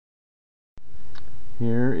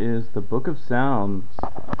Here is the Book of Sounds.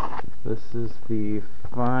 This is the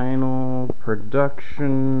final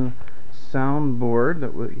production soundboard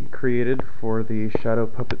that we created for the Shadow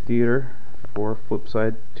Puppet Theater for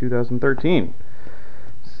Flipside 2013.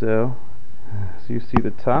 So, as you see the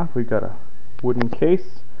top, we've got a wooden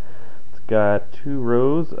case. It's got 2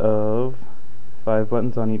 rows of 5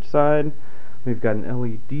 buttons on each side. We've got an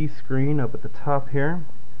LED screen up at the top here,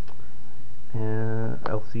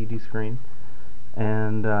 LCD screen,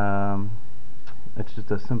 and it's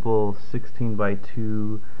just a simple 16 by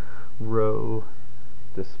 2 row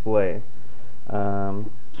display.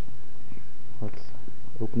 Let's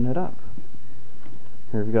open it up.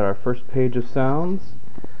 Here we've got our first page of sounds.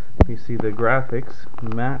 You see the graphics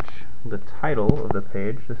match the title of the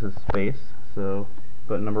page. This is space, so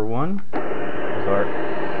button number 1 is our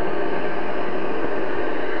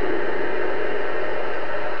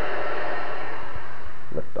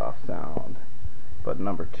liftoff sound. Button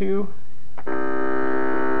number 2 is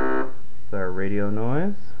our radio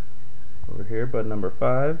noise. Over here, button number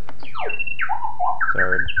 5 is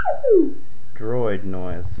our droid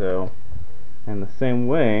noise. So, in the same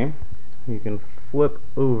way, you can flip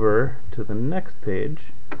over to the next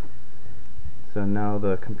page. So now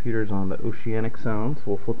the computer's on the oceanic sounds.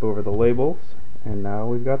 We'll flip over the labels, and now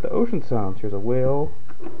we've got the ocean sounds. Here's a whale,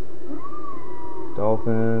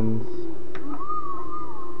 dolphins,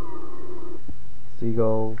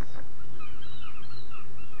 seagulls,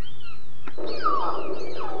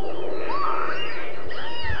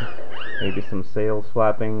 maybe some sails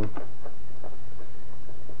flapping.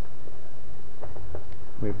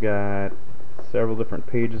 We've got several different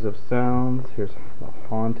pages of sounds. Here's the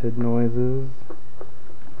haunted noises,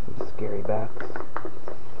 some scary bats,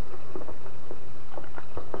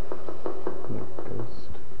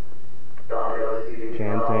 ghost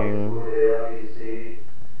chanting.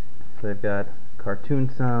 So they've got cartoon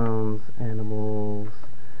sounds, animals,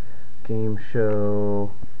 game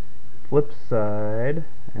show, Flipside,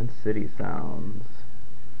 and city sounds.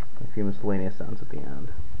 A few miscellaneous sounds at the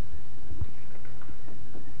end.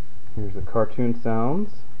 Here's the cartoon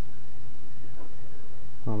sounds.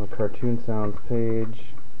 On the cartoon sounds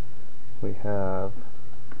page, we have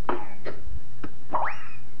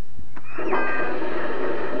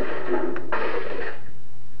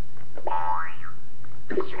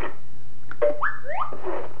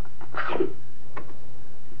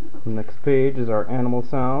the next page is our animal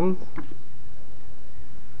sounds.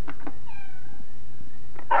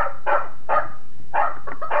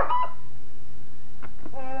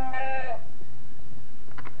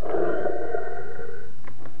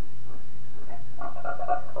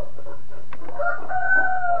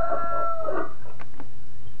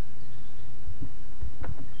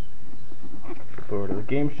 Over to the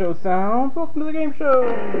game show sounds. Welcome to the game show!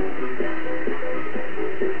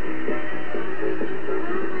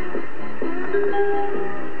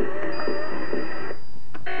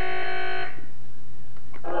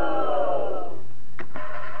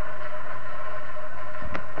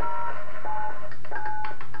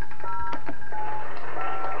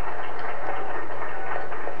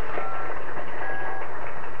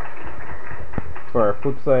 For our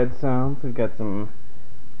Flipside sounds, we've got some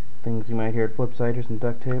things you might hear at Flipside. Here's some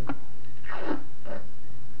duct tape,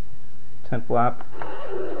 tent flap,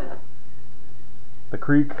 the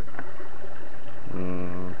creek,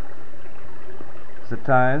 zip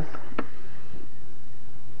ties,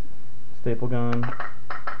 staple gun,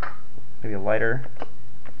 maybe a lighter,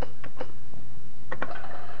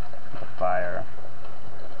 a fire.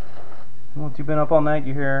 Once you've been up all night,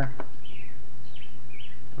 you hear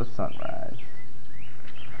the sunrise.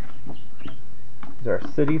 These are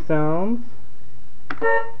city sounds.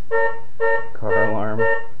 Car alarm.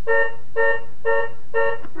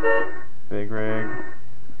 Big rig.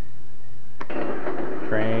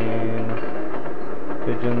 Train.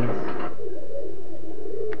 Pigeons.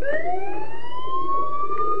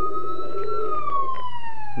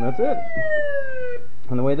 And that's it.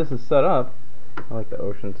 And the way this is set up, I like the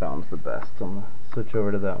ocean sounds the best. So I'm going to switch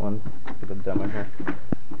over to that one for the demo here.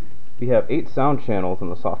 We have 8 sound channels in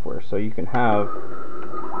the software, so you can have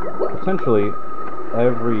potentially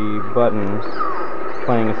every button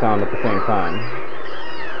playing a sound at the same time.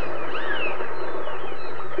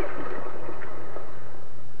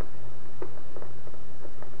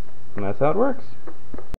 And that's how it works.